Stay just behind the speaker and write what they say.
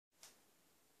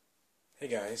Hey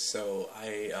guys, so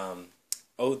I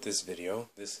owed this video.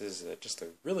 This is just a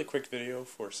really quick video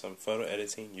for some photo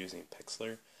editing using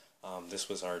Pixlr. This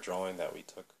was our drawing that we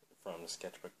took from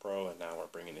Sketchbook Pro, and now we're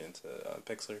bringing it into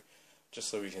Pixlr, just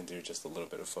so we can do just a little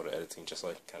bit of photo editing, just so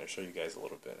I can kind of show you guys a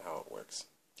little bit how it works.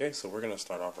 Okay, so we're going to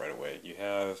start off right away. You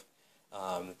have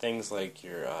things like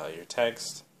your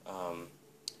text,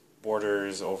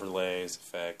 borders, overlays,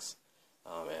 effects,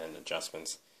 and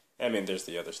adjustments. I mean, there's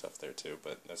the other stuff there too,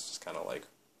 but that's just kind of like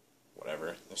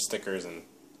whatever. There's stickers, and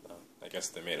I guess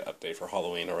they made an update for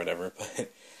Halloween or whatever.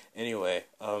 But anyway,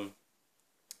 so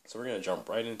we're gonna jump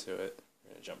right into it.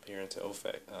 We're gonna jump here into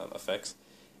effects,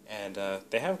 and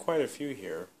they have quite a few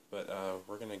here, but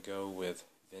we're gonna go with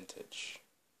vintage.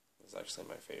 This is actually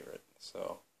my favorite.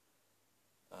 So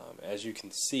as you can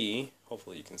see,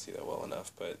 hopefully you can see that well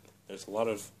enough, but there's a lot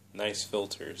of nice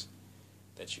filters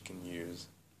that you can use.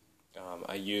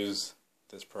 I use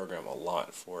this program a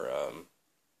lot for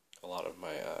a lot of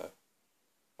my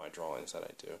my drawings that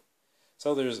I do.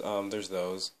 So there's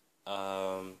those.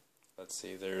 Let's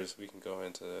see. We can go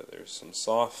into there's some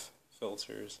soft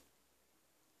filters.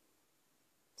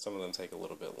 Some of them take a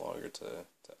little bit longer to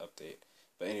update.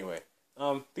 But anyway,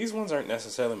 these ones aren't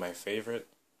necessarily my favorite.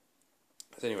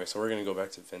 But anyway, so we're gonna go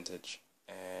back to vintage,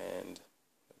 and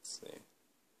let's see.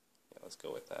 Yeah, let's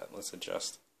go with that. Let's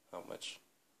adjust how much.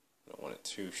 I don't want it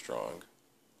too strong.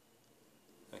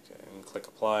 Okay, and click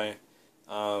apply.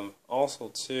 Also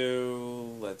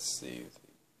too, let's see,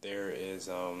 there is,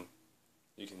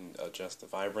 you can adjust the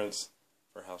vibrance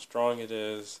for how strong it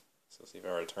is. So see, if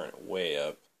I were to turn it way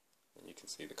up, then you can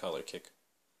see the color kick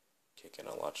in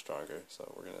a lot stronger.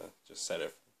 So we're gonna just set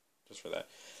it just for that.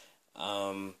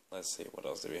 Let's see, what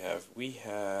else do we have? We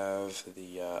have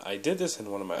the, I did this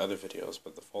in one of my other videos,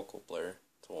 but the focal blur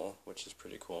tool, which is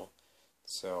pretty cool.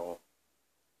 So,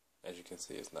 as you can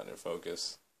see, it's not in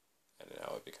focus, and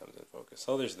now it becomes in focus.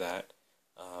 So there's that.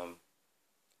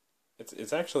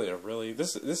 It's actually a really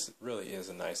this really is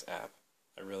a nice app.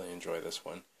 I really enjoy this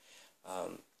one.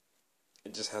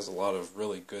 It just has a lot of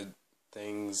really good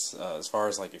things as far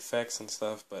as like effects and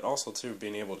stuff, but also too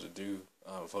being able to do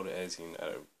photo editing at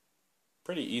a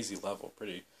pretty easy level.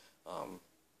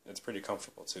 It's pretty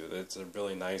comfortable too. It's a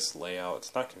really nice layout.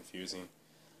 It's not confusing.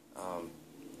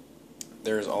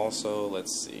 There's also,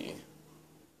 let's see,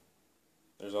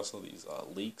 there's also these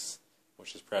leaks,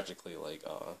 which is practically like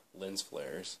lens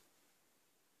flares.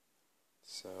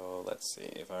 So let's see,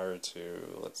 if I were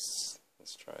to, let's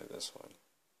try this one.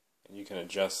 And you can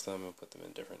adjust them and put them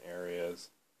in different areas.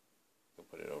 You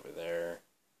can put it over there.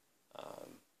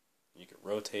 You can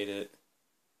rotate it.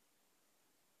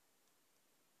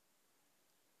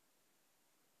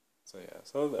 So yeah,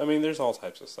 so I mean, there's all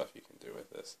types of stuff you can do with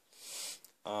this.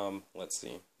 Let's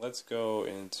see. Let's go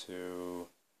into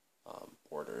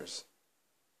borders.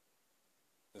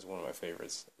 This is one of my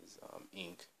favorites. Is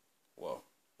ink. Whoa,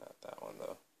 not that one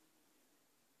though.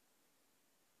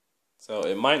 So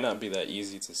it might not be that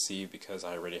easy to see because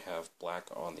I already have black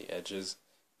on the edges,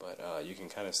 but you can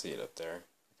kind of see it up there.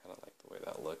 I kind of like the way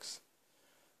that looks.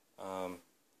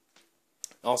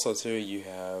 Also, too, you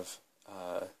have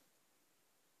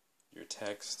your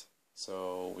text.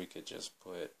 So we could just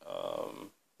put,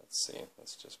 let's see,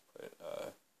 let's just put,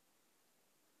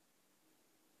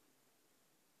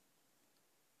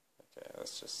 okay,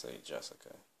 let's just say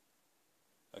Jessica.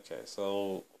 Okay,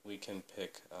 so we can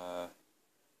pick a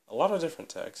lot of different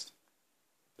text.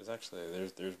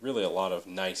 There's really a lot of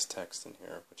nice text in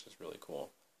here, which is really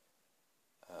cool.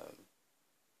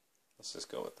 Let's just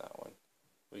go with that one.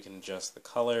 We can adjust the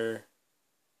color.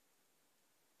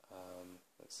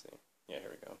 Let's see. Yeah,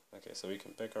 here we go. Okay, so we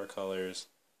can pick our colors.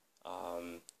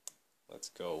 Let's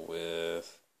go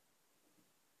with,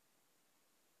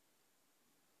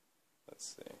 let's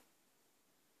see.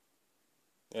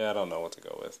 Yeah, I don't know what to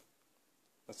go with.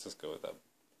 Let's just go with that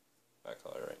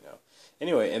color right now.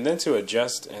 Anyway, and then to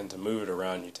adjust and to move it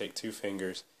around, you take two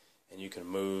fingers and you can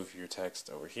move your text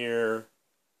over here.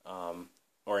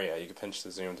 Or yeah, you can pinch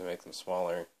the zoom to make them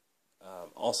smaller.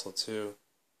 Also too,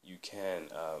 you can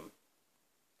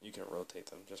rotate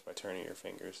them just by turning your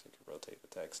fingers. You can rotate the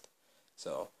text.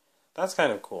 So that's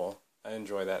kind of cool. I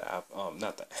enjoy that app.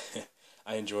 Not that.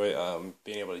 I enjoy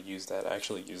being able to use that. I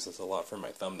actually use this a lot for my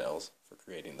thumbnails, for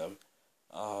creating them.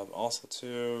 Also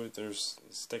too, there's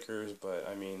stickers, but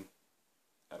I mean,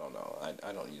 I don't know.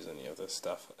 I don't use any of this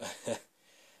stuff.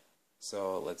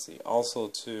 So let's see. Also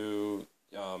too,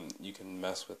 you can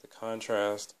mess with the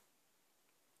contrast.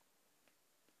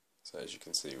 So as you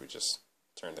can see, we just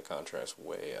turn the contrast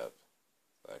way up.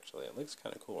 Actually, it looks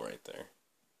kind of cool right there.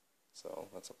 So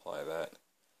let's apply that.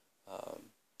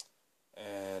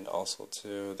 And also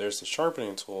too, there's the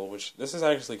sharpening tool, which this is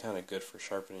actually kind of good for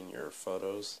sharpening your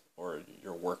photos or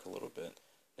your work a little bit.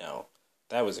 Now,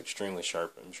 that was extremely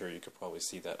sharp. I'm sure you could probably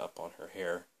see that up on her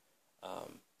hair.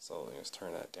 So let me just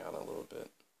turn that down a little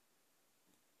bit.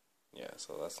 Yeah,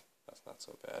 so that's not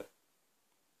so bad.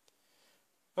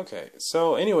 Okay,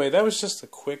 so anyway, that was just a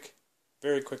quick,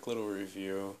 very quick little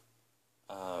review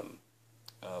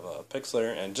of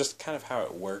pixlr and just kind of how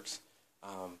it works.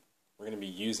 We're going to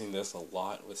be using this a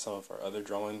lot with some of our other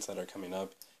drawings that are coming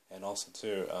up, and also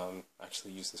too,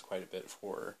 actually use this quite a bit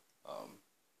for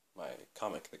my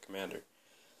comic, The Commander.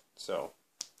 So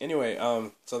anyway,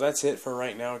 so that's it for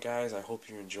right now, guys. I hope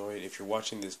you enjoyed. If you're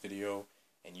watching this video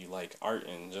and you like art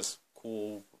and just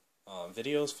cool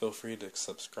videos, feel free to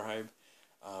subscribe.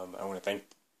 I want to thank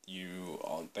you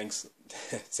all.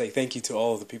 Say thank you to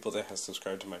all of the people that have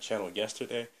subscribed to my channel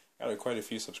yesterday. I got quite a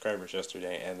few subscribers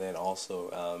yesterday, and then also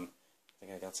I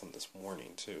think I got some this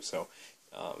morning too. So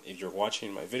if you're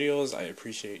watching my videos, I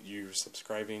appreciate you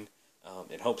subscribing.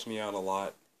 It helps me out a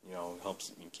lot. You know,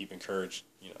 helps me keep encouraged.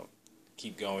 You know,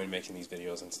 keep going, making these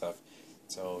videos and stuff.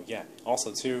 So yeah.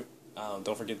 Also too,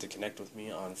 don't forget to connect with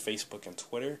me on Facebook and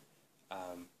Twitter.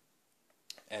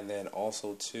 And then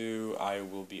also too, I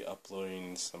will be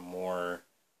uploading some more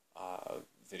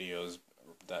videos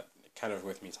that kind of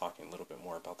with me talking a little bit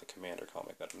more about the Commander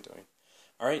comic that I'm doing.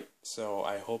 Alright, so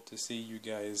I hope to see you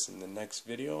guys in the next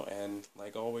video, and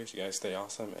like always, you guys stay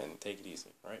awesome and take it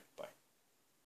easy. Alright, bye.